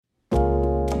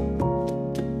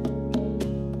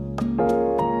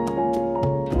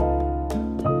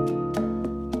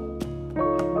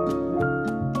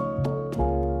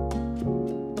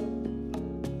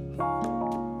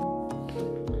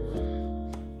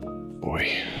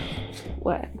boy.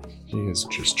 What? He is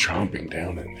just chomping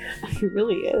down in there. He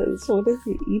really is. What is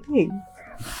he eating?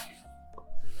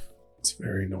 It's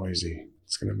very noisy.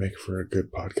 It's going to make for a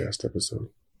good podcast episode.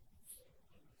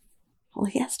 Well,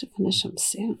 he has to finish them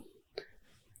soon.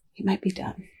 He might be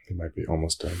done. He might be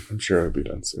almost done. I'm sure he'll be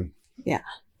done soon. Yeah.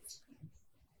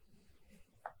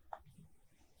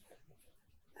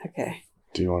 Okay.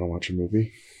 Do you want to watch a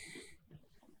movie?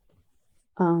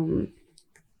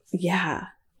 Yeah.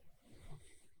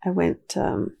 I went,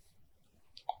 I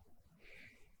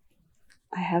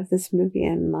have this movie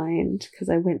in mind because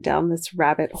I went down this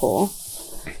rabbit hole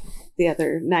the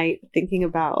other night thinking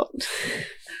about,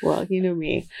 well, you know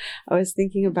me. I was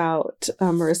thinking about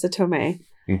Marissa Tomei.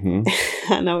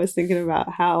 Mm-hmm. And I was thinking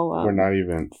about how... We're not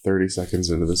even 30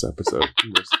 seconds into this episode.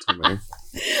 Marissa Tomei.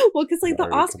 Well, because like the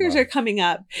Oscars are coming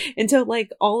up. And so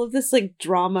like all of this like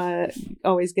drama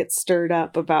always gets stirred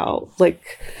up about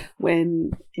like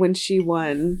when she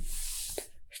won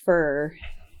for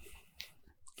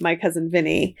My Cousin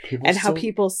Vinny how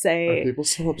people say... Are people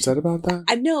still upset about that?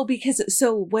 I know, because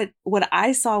so what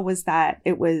I saw was that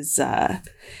it was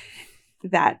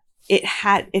that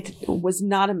it was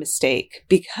not a mistake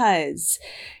because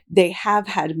they have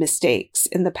had mistakes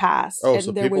in the past. Oh, and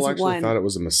so there people was actually thought it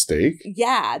was a mistake?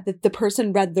 Yeah, that the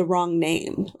person read the wrong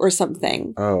name or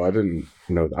something. Oh, I didn't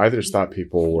know that. I just thought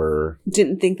people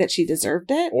didn't think that she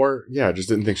deserved it. Or, yeah, just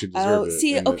didn't think she deserved it.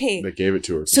 See, okay. They gave it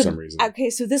to her for some reason. Okay,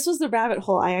 so this was the rabbit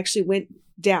hole I actually went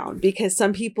down because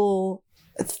some people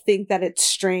think that it's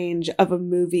strange of a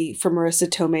movie for Marissa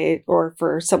Tomei or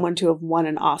for someone to have won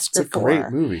an Oscar for. It's a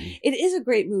great movie. It is a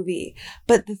great movie.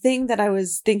 But the thing that I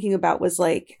was thinking about was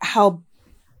like how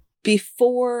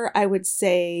before I would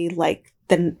say like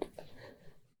the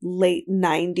late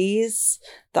 90s,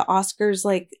 the Oscars,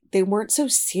 like they weren't so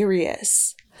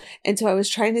serious. And so I was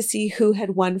trying to see who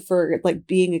had won for like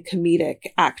being a comedic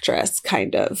actress,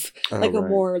 kind of like a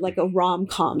more like a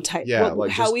rom-com type. Yeah,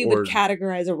 how we would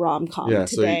categorize a rom-com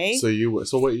today.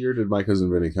 So what year did My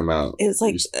Cousin Vinny come out? It was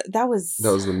like that was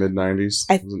the mid 90s.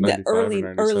 The early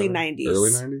 90s. Early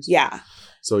 90s. Yeah.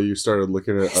 So you started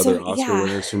looking at other Oscar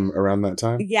winners from around that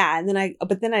time? Yeah, and then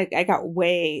I got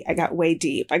way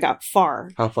deep. I got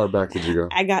far. How far back did you go?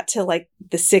 I got to like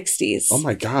the 60s. Oh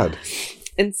my God.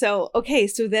 And so, okay,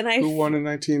 so then Who won in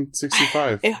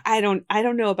 1965? I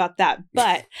don't know about that,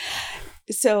 but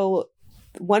so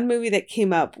one movie that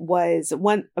came up was a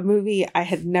movie I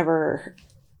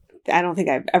don't think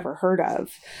I've ever heard of,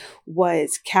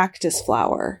 was Cactus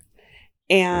Flower,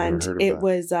 and it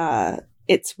was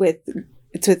it's with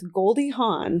Goldie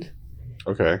Hawn.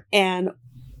 Okay. And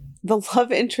the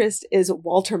love interest is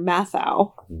Walter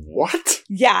Matthau. What?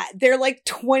 Yeah, they're like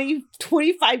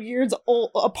 25 years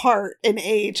apart in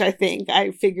age, I think. I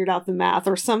figured out the math,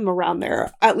 or some around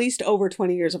there. At least over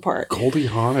 20 years apart. Goldie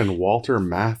Hawn and Walter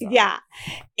Matthau. Yeah.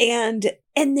 And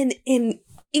then in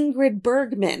Ingrid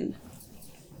Bergman.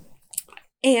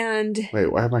 And...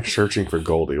 Wait, why am I searching for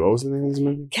Goldie? What was the name of this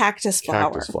movie? Cactus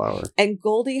Flower. Cactus Flower. And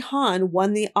Goldie Hawn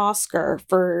won the Oscar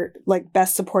for like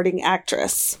Best Supporting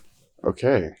Actress.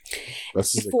 Okay.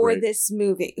 This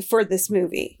movie.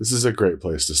 This is a great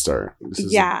place to start.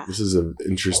 This is an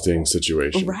interesting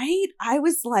situation. Right? I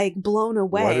was like blown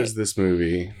away. What is this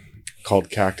movie called?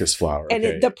 Cactus Flower. And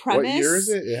the premise... What year is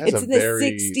it? It's in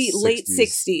the late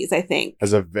 60s, I think.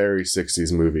 Has a very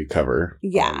 60s movie cover.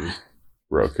 Yeah.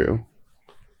 Roku.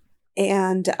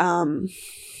 And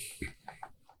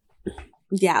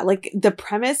yeah, like the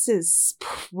premise is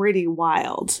pretty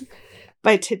wild.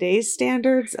 By today's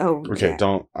standards, okay.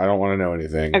 Yeah. I don't want to know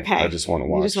anything. Okay, I just want to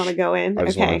watch. You just want to go in. I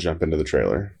just want to jump into the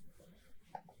trailer.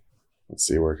 Let's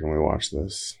see, where can we watch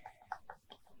this?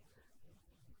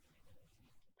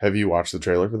 Have you watched the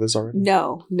trailer for this already?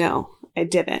 No, I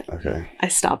didn't. Okay, I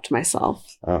stopped myself.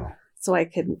 Oh, so I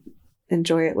could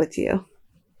enjoy it with you.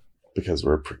 Because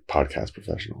we're podcast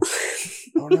professionals.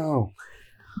 Oh no.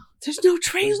 There's no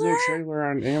trailer? There's no trailer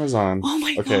on Amazon. Oh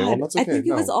my God. Well, that's okay. I think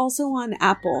it was also on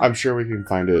Apple. I'm sure we can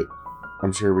find it.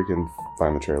 I'm sure we can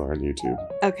find the trailer on YouTube.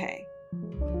 Okay.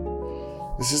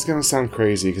 This is going to sound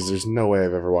crazy because there's no way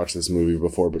I've ever watched this movie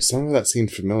before, but some of that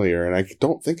seemed familiar, and I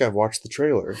don't think I've watched the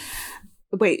trailer.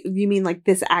 Wait, you mean like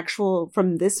this actual,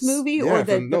 from this movie, or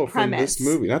the premise? From this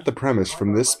movie. Not the premise,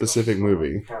 from this specific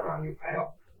movie.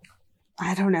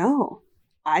 I don't know.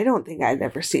 I don't think I've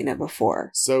ever seen it before.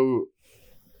 So...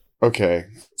 Okay,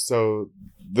 so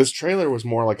this trailer was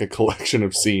more like a collection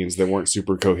of scenes that weren't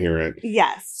super coherent.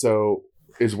 Yes. So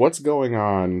what's going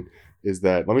on is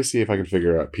that, let me see if I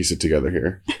can piece it together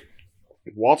here.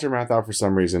 Walter Matthau, for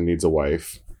some reason, needs a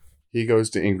wife. He goes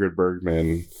to Ingrid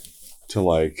Bergman to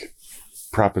like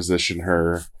proposition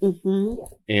her. Mm-hmm.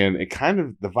 And it kind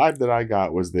of, the vibe that I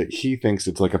got was that he thinks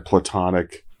it's like a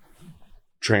platonic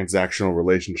transactional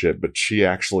relationship, but she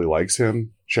actually likes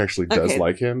him. She actually does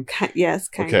like him. Yes,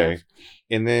 kind of.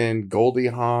 And then Goldie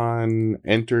Hawn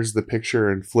enters the picture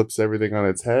and flips everything on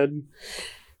its head.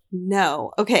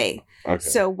 No. Okay.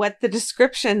 So what the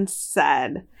description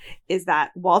said is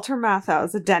that Walter Matthau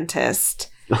is a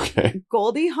dentist. Okay.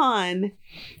 Goldie Hawn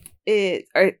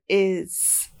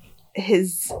is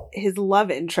his love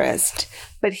interest,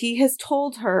 but he has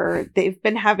told her they've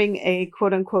been having a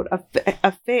quote unquote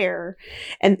affair,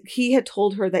 and he had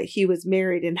told her that he was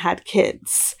married and had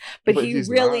kids, but he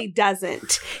really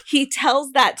doesn't. He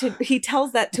tells that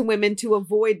to women to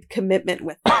avoid commitment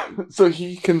with them. So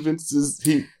he convinces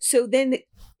So then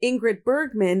Ingrid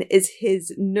Bergman is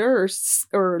his nurse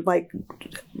or like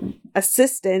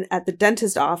assistant at the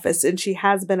dentist office, and she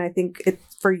has been, I think,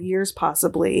 for years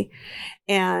possibly.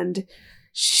 And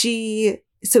he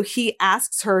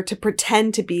asks her to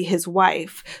pretend to be his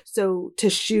wife, so to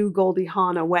shoo Goldie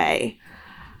Hawn away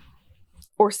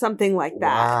or something like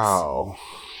that. Wow.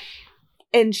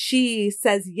 And she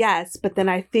says yes, but then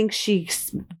I think she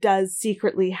does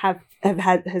secretly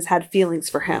has had feelings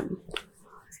for him.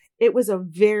 It was a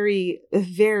very,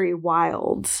 very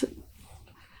wild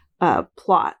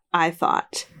plot, I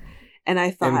thought.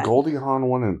 And Goldie Hawn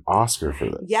won an Oscar for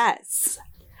this. Yes.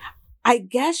 I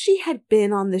guess she had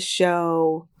been on the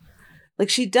show, like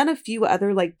she'd done a few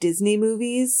other like Disney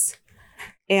movies,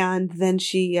 and then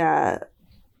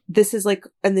this is like,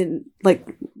 and then like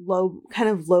low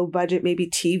budget, maybe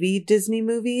TV Disney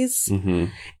movies. Mm-hmm.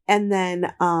 And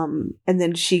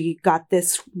then she got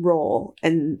this role,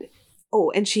 and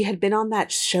she had been on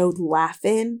that show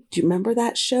Laugh-In. Do you remember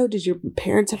that show? Did your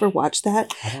parents ever watch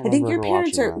that? I think your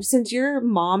parents since your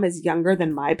mom is younger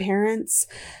than my parents,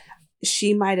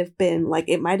 she might have been like,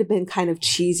 it might have been kind of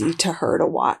cheesy to her to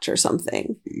watch or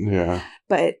something. Yeah.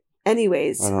 But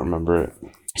anyways, I don't remember it.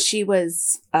 She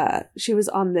was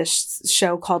on this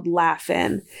show called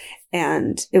Laugh-In,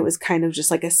 and it was kind of just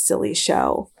like a silly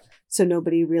show. So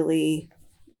nobody really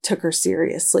took her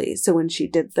seriously. So when she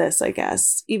did this, I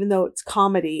guess, even though it's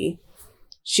comedy,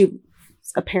 she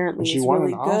apparently is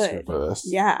really good. Oscar for this.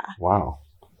 Yeah. Wow.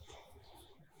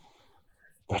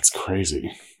 That's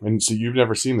crazy. And so you've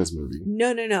never seen this movie?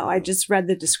 No. I just read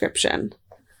the description.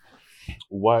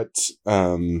 What,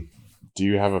 do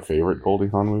you have a favorite Goldie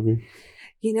Hawn movie?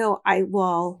 You know, I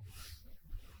love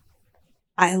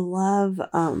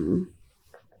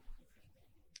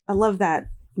that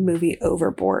movie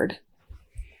Overboard.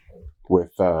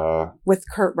 With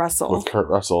Kurt Russell. With Kurt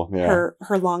Russell, yeah.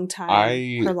 Her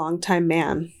longtime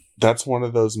man. That's one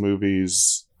of those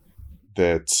movies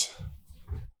that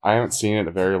I haven't seen in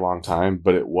a very long time,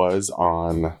 but it was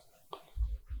on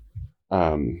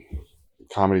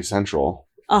Comedy Central.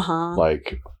 Uh-huh.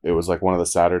 Like, it was like one of the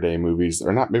Saturday movies,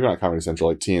 or maybe not Comedy Central,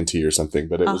 like TNT or something,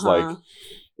 but it was like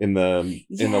in the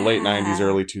late 90s,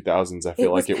 early 2000s. I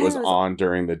feel like it was on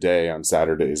during the day on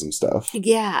Saturdays and stuff.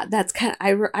 Yeah, that's kind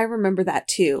of, I remember that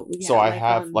too. Yeah, so I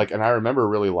and I remember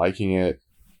really liking it,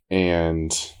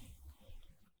 and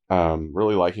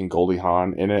really liking Goldie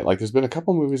Hawn in it. Like, there's been a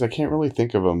couple movies, I can't really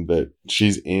think of them, that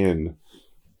she's in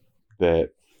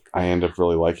that I end up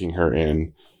really liking her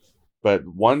in. But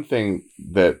one thing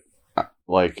that,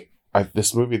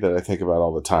 this movie that I think about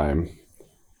all the time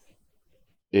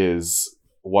is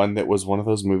one that was one of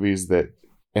those movies that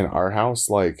in our house,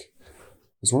 like,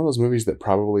 it's one of those movies that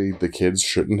probably the kids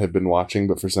shouldn't have been watching,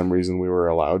 but for some reason we were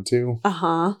allowed to.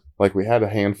 Uh-huh. Like, we had a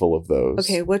handful of those.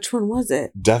 Okay, which one was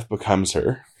it? Death Becomes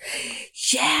Her.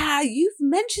 Yeah, you've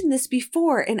mentioned this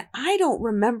before, and I don't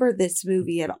remember this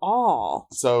movie at all.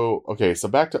 So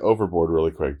back to Overboard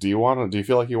really quick. Do you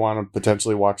feel like you want to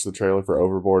potentially watch the trailer for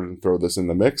Overboard and throw this in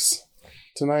the mix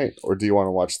tonight? Or do you want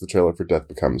to watch the trailer for Death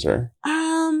Becomes Her?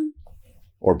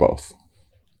 Or both?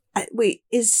 Wait,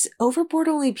 is Overboard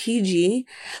only PG?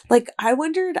 Like, I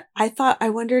wondered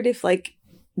if, like,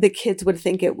 the kids would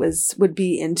think would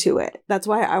be into it. That's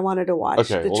why I wanted to watch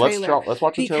the trailer. Let's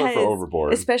watch the trailer for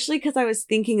Overboard. Especially because I was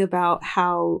thinking about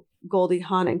how Goldie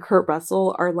Hawn and Kurt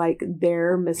Russell are like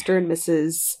their Mr. and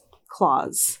Mrs.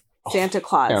 Claus. Santa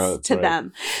Claus to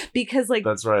them. Because, like,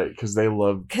 that's right, because they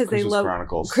love Christmas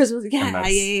Chronicles. Christmas,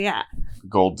 yeah.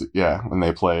 Gold, yeah, and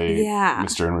they play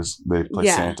Mr. and they play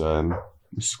Santa and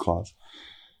Mrs. Claus.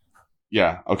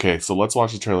 Yeah, okay, so let's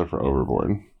watch the trailer for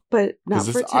Overboard. But not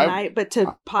for tonight, but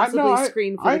to possibly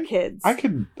screen for the kids. I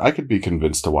could be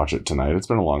convinced to watch it tonight. It's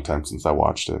been a long time since I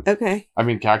watched it. Okay. I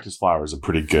mean, Cactus Flower is a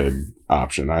pretty good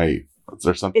option.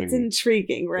 There's something. It's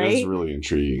intriguing, right? It's really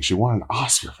intriguing. She won an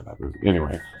Oscar for that movie.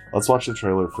 Anyway, let's watch the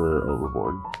trailer for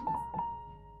Overboard.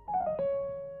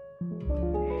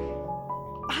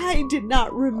 I did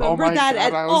not remember Oh my that God,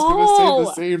 at I was all.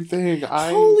 gonna say the same thing.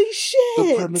 Holy shit.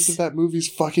 The premise of that movie's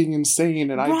fucking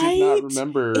insane, and I did not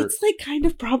remember. It's like kind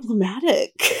of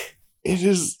problematic. It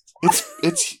is.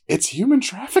 It's human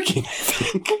trafficking, I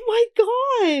think. Oh my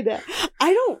God.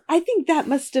 I think that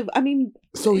must have, I mean.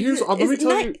 So let me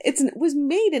tell you. It was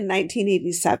made in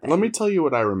 1987. Let me tell you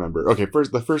what I remember. Okay,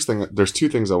 the first thing, there's two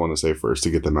things I want to say first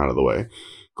to get them out of the way.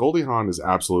 Goldie Hawn is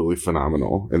absolutely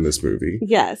phenomenal in this movie.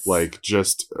 Yes. Like,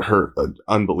 just her,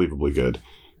 unbelievably good.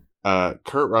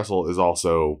 Kurt Russell is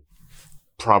also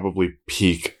probably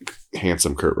peak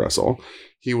handsome Kurt Russell.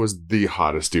 He was the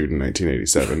hottest dude in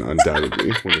 1987,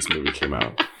 undoubtedly, when this movie came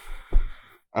out.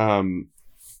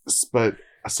 But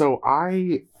so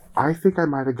I think I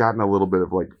might have gotten a little bit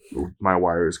of like my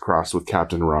wires crossed with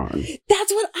Captain Ron.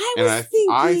 That's what I was thinking.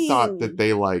 I thought that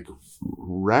they like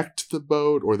wrecked the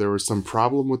boat, or there was some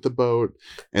problem with the boat,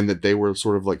 and that they were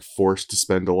sort of like forced to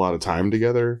spend a lot of time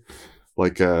together.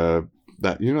 Like that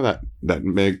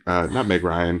Meg, not Meg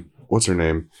Ryan, what's her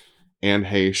name? Anne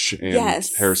Heche and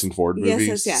Harrison Ford movie,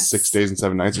 yes. 6 Days and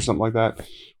 7 Nights or something like that,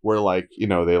 where like, you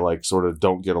know, they like sort of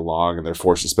don't get along and they're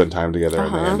forced to spend time together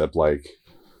and they end up like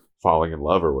falling in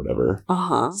love or whatever.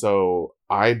 So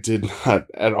I did not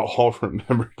at all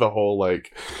remember the whole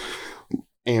like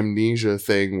amnesia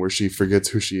thing where she forgets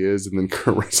who she is and then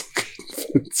Kurt Russell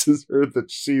convinces her that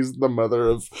she's the mother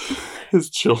of his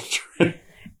children.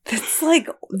 That's like,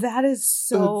 that is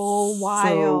so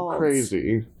wild. So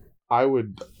crazy. I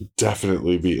would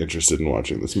definitely be interested in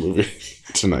watching this movie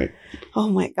tonight. Oh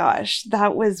my gosh,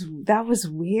 that was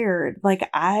weird. Like,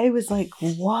 I was like,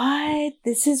 what?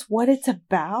 This is what it's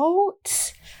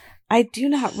about? I do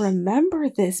not remember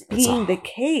this being the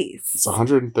case. It's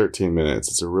 113 minutes.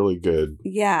 It's a really good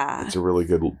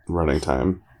running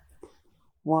time.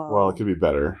 Whoa. Well, it could be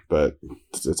better, but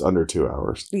it's under 2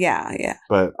 hours. Yeah.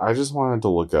 But I just wanted to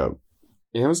look up.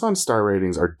 Amazon star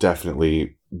ratings are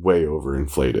definitely way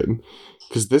overinflated,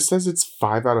 because this says it's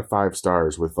 5 out of 5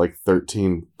 stars with like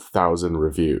 13,000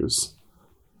 reviews,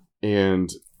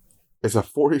 and it's a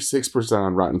 46%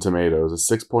 on Rotten Tomatoes, a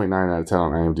 6.9 out of 10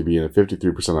 on IMDb, and a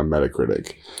 53% on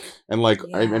Metacritic. And like,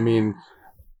 I mean,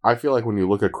 I feel like when you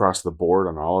look across the board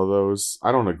on all of those,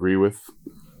 I don't agree with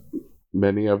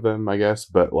many of them, I guess,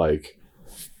 but like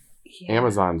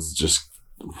Amazon's just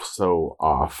so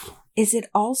off. Is it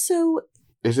also...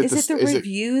 Is it the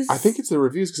reviews? I think it's the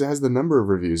reviews, because it has the number of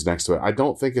reviews next to it. I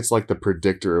don't think it's like the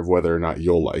predictor of whether or not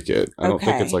you'll like it. I don't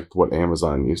think it's like what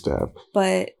Amazon used to have.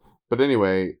 But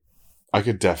anyway, I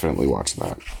could definitely watch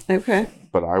that. Okay.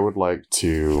 But I would like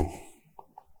to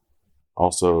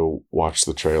also watch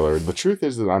the trailer. The truth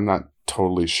is that I'm not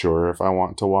totally sure if I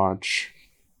want to watch...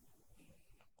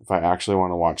 If I actually want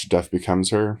to watch Death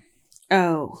Becomes Her.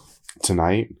 Oh.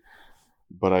 Tonight.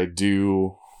 But I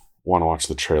do... want to watch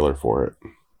the trailer for it.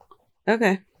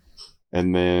 Okay.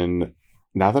 And then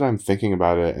now that I'm thinking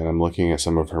about it and I'm looking at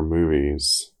some of her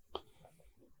movies,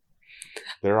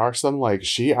 there are some like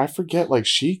she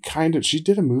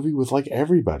did a movie with like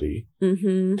everybody.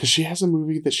 Mm-hmm. Because she has a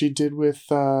movie that she did with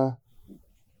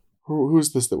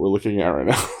who's this that we're looking at right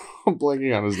now? I'm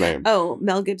blanking on his name. Oh,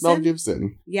 Mel Gibson. Mel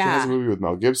Gibson. Yeah. She has a movie with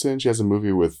Mel Gibson. She has a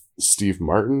movie with Steve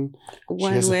Martin.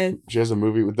 She has a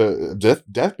movie with the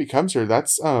Death Becomes Her.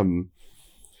 That's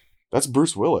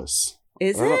Bruce Willis.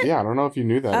 Is it? Yeah, I don't know if you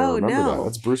knew that or remember that.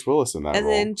 That's Bruce Willis in that role. And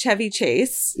then Chevy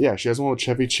Chase. Yeah, she has one with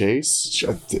Chevy Chase.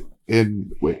 Was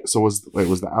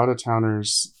the Out of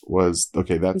Towners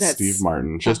that's Steve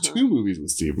Martin. She has 2 movies with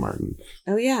Steve Martin.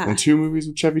 Oh yeah. And 2 movies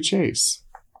with Chevy Chase.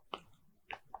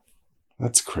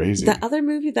 That's crazy. The other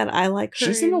movie that I like her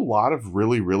She's in a lot of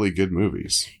really, really good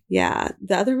movies. Yeah.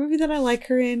 The other movie that I like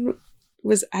her in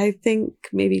was, I think,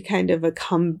 maybe kind of a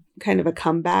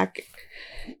comeback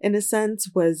in a sense,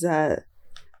 was that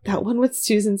one with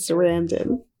Susan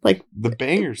Sarandon. Like the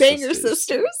Banger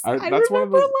Sisters. I remember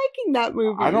liking that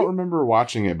movie. I don't remember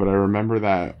watching it, but I remember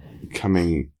that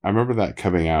coming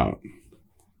out.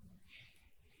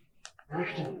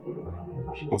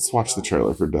 Let's watch the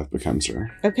trailer for Death Becomes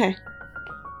Her. Okay.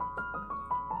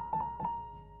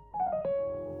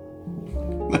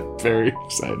 I'm very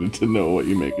excited to know what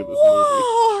you make of this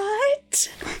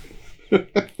movie.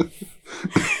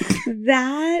 What?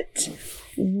 That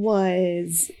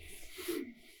was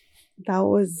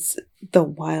the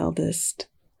wildest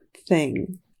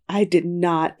thing. I did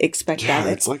not expect that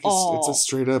at all. It's a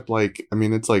straight up like, I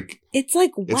mean, it's like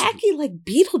wacky, like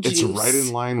Beetlejuice. It's right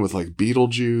in line with like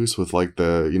Beetlejuice, with like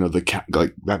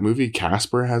like that movie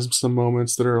Casper has some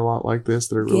moments that are a lot like this,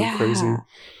 that are really crazy.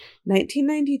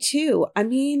 1992. I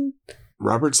mean,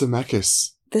 Robert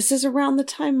Zemeckis this is around the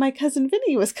time My Cousin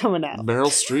Vinny was coming out. Meryl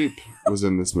Streep was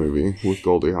in this movie with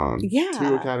Goldie Hawn. Yeah.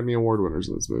 2 Academy Award winners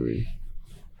in this movie.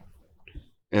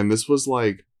 And this was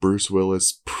like Bruce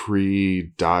Willis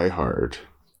pre-Die Hard.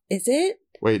 Is it?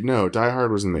 Wait, no, Die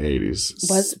Hard was in the 80s.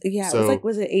 Was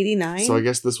it 89? So I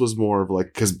guess this was more of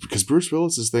like, because Bruce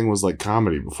Willis's thing was like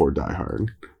comedy before Die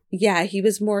Hard. Yeah, he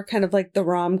was more kind of like the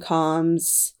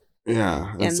rom-coms.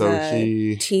 Yeah, and so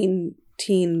the teen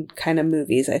kind of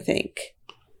movies, I think.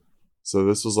 So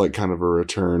this was like kind of a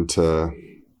return to,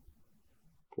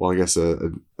 well, I guess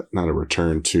not a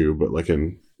return to, but like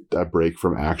a break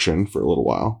from action for a little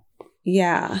while.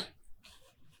 Yeah.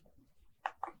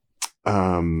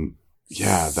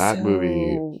 Yeah, that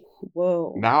movie.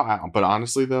 Whoa. But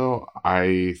honestly, though,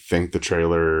 I think the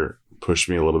trailer pushed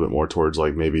me a little bit more towards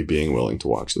like maybe being willing to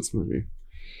watch this movie.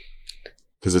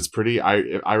 Because it's pretty,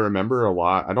 I remember a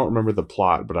lot. I don't remember the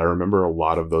plot, but I remember a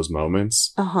lot of those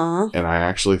moments. And I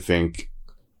actually think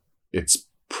it's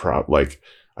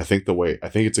I think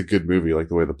it's a good movie, like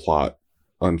the way the plot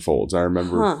unfolds. I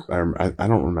remember, I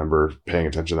don't remember paying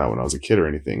attention to that when I was a kid or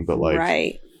anything, but like,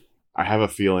 right. I have a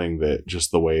feeling that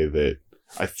just the way that,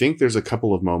 I think there's a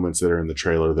couple of moments that are in the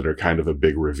trailer that are kind of a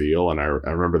big reveal. And I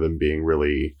remember them being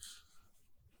really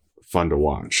fun to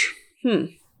watch.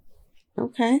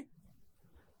 Okay.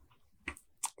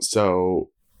 So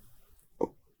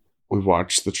we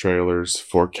watched the trailers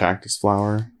for Cactus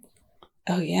Flower.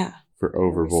 Oh, yeah. For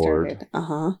Overboard.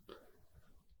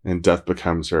 And Death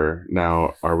Becomes Her.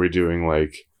 Now, are we doing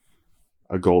like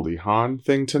a Goldie Hawn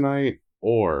thing tonight?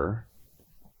 Or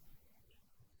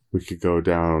we could go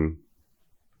down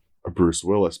a Bruce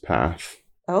Willis path.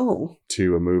 Oh.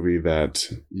 To a movie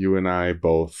that you and I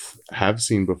both have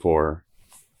seen before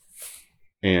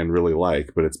and really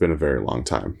like, but it's been a very long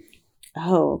time.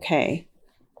 Oh, okay.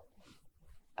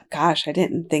 Gosh, I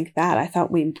didn't think that. I thought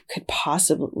we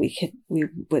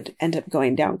would end up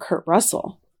going down Kurt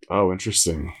Russell. Oh,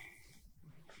 interesting.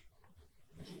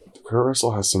 Kurt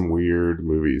Russell has some weird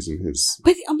movies in his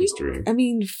history. I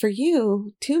mean, for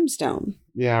you, Tombstone.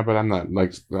 Yeah, but I'm not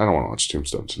like, I don't want to watch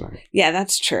Tombstone tonight. Yeah,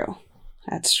 that's true.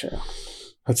 That's true.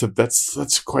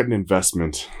 That's quite an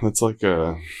investment. That's like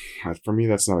for me,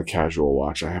 that's not a casual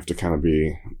watch. I have to kind of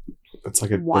be. It's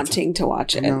like wanting to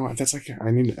watch it. No, that's like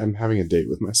I'm having a date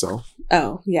with myself.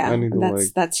 Oh yeah,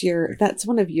 that's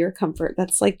one of your comfort.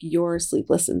 That's like your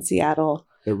Sleepless in Seattle.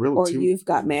 It really, You've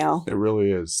Got Mail. It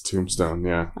really is Tombstone.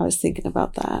 Yeah, I was thinking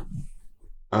about that.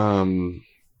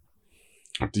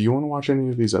 Do you want to watch any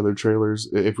of these other trailers?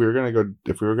 If we were gonna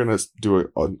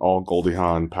do an all Goldie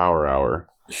Hawn Power Hour,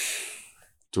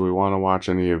 do we want to watch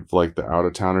any of like the Out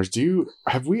of Towners?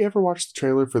 Have we ever watched the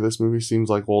trailer for this movie? Seems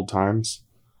Like Old Times.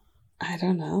 I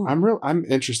don't know. I'm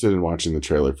interested in watching the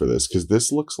trailer for this because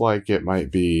this looks like it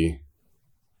might be.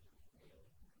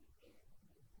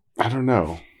 I don't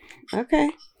know. Okay.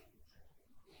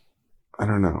 I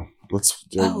don't know.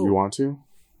 You want to?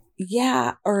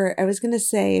 Yeah, or I was going to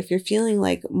say if you're feeling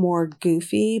like more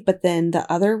goofy, but then the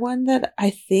other one that I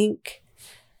think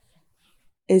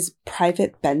is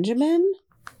Private Benjamin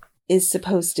is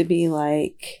supposed to be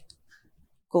like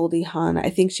Goldie Hawn. I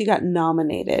think she got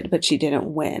nominated, but she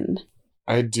didn't win.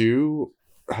 I do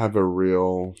have a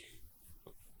real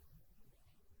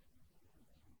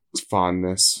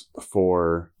fondness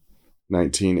for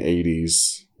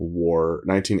 1980s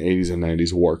and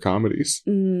 90s war comedies.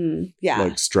 Yeah.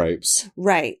 Like Stripes.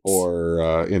 Right.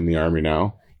 Or In the Army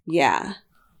Now. Yeah.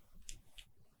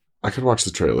 I could watch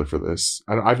the trailer for this.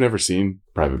 I've never seen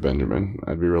Private Benjamin.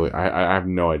 I have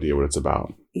no idea what it's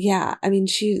about. Yeah. I mean,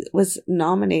 she was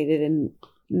nominated in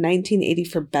 1980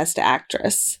 for Best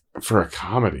Actress. For a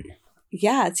comedy.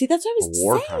 Yeah. See, that's what I was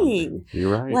saying. Comedy.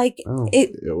 You're right. Like,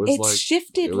 it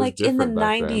shifted like in the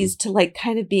 90s to like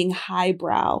kind of being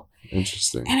highbrow.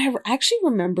 Interesting. And I actually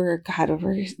remember, I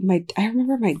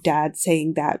remember my dad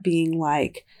saying that, being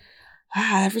like,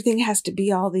 everything has to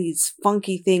be all these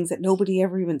funky things that nobody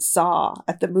ever even saw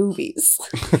at the movies.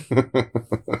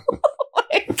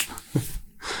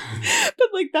 But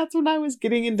like that's when I was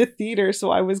getting into theater, so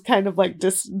I was kind of like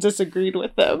disagreed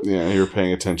with them. Yeah, you were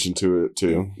paying attention to it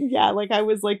too. Yeah, like I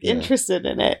was like interested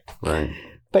in it. Right.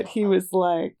 But he was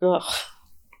like, ugh.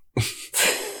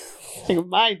 Like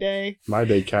my day,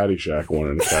 Caddyshack won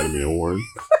an Academy Award.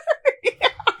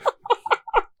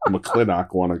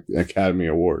 McClintock won an Academy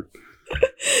Award.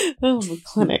 Oh,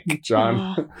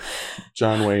 McClintock.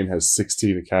 John Wayne has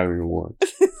 16 Academy Awards.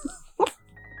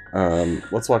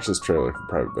 Let's watch this trailer for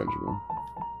Private Benjamin.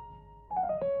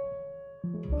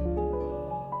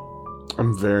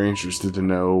 I'm very interested to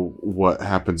know what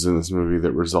happens in this movie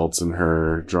that results in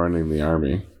her joining the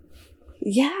army.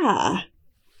 Yeah.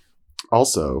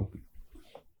 Also,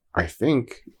 I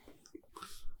think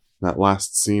that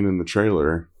last scene in the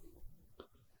trailer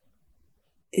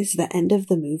is the end of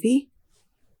the movie.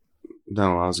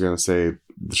 No, I was going to say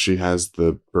she has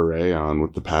the beret on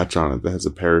with the patch on it that has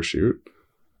a parachute.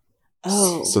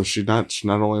 Oh. So not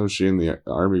only was she in the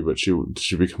army, but she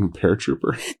become a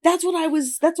paratrooper. That's what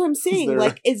I'm saying.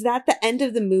 Is that the end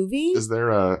of the movie? Is there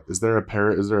a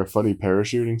funny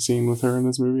parachuting scene with her in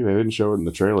this movie? They didn't show it in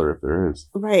the trailer if there is.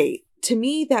 Right. To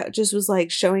me, that just was like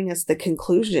showing us the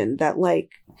conclusion that like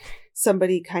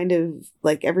somebody kind of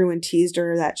like everyone teased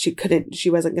her that she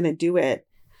wasn't going to do it.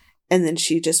 And then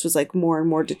she just was like more and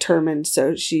more determined.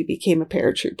 So she became a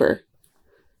paratrooper.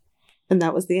 And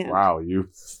that was the end. Wow. You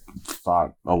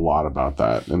thought a lot about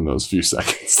that in those few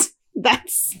seconds.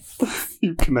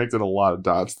 You connected a lot of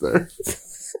dots there.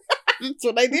 That's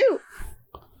what I do.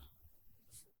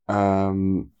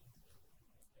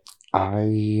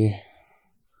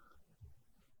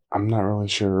 I'm not really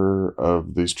sure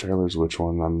of these trailers which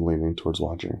one I'm leaning towards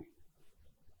watching.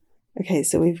 Okay,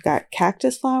 so we've got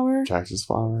Cactus Flower. Cactus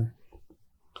Cooler.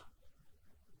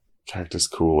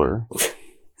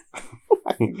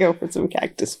 I can go for some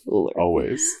Cactus Cooler.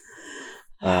 Always.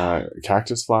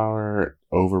 Cactus Flower,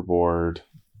 Overboard.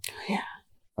 Yeah.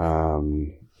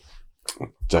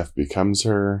 Death Becomes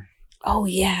Her. Oh,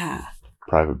 yeah.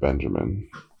 Private Benjamin.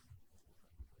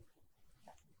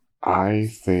 I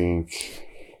think...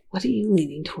 What are you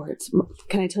leaning towards?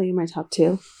 Can I tell you my top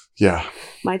two? Yeah.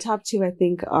 My top two, I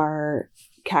think, are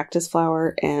Cactus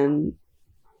Flower and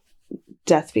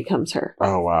Death Becomes Her.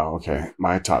 Oh, wow. Okay.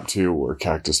 My top two were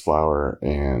Cactus Flower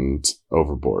and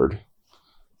Overboard.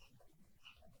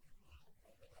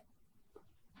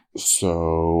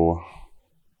 So...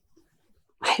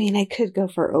 I mean, I could go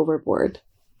for Overboard.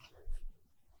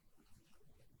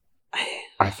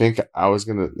 I think I was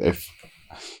going to...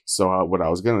 what I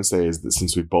was going to say is that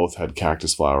since we both had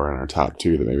Cactus Flower in our top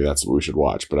two, that maybe that's what we should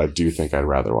watch. But I do think I'd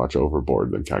rather watch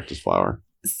Overboard than Cactus Flower.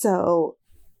 So,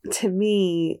 to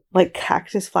me, like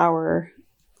Cactus Flower,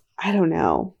 I don't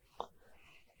know.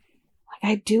 Like,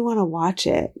 I do want to watch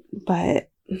it, but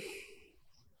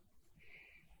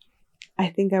I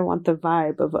think I want the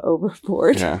vibe of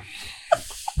Overboard. Yeah.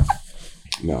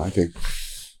 No, I think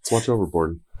let's watch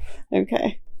Overboard.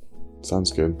 Okay.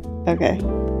 Sounds good. Okay.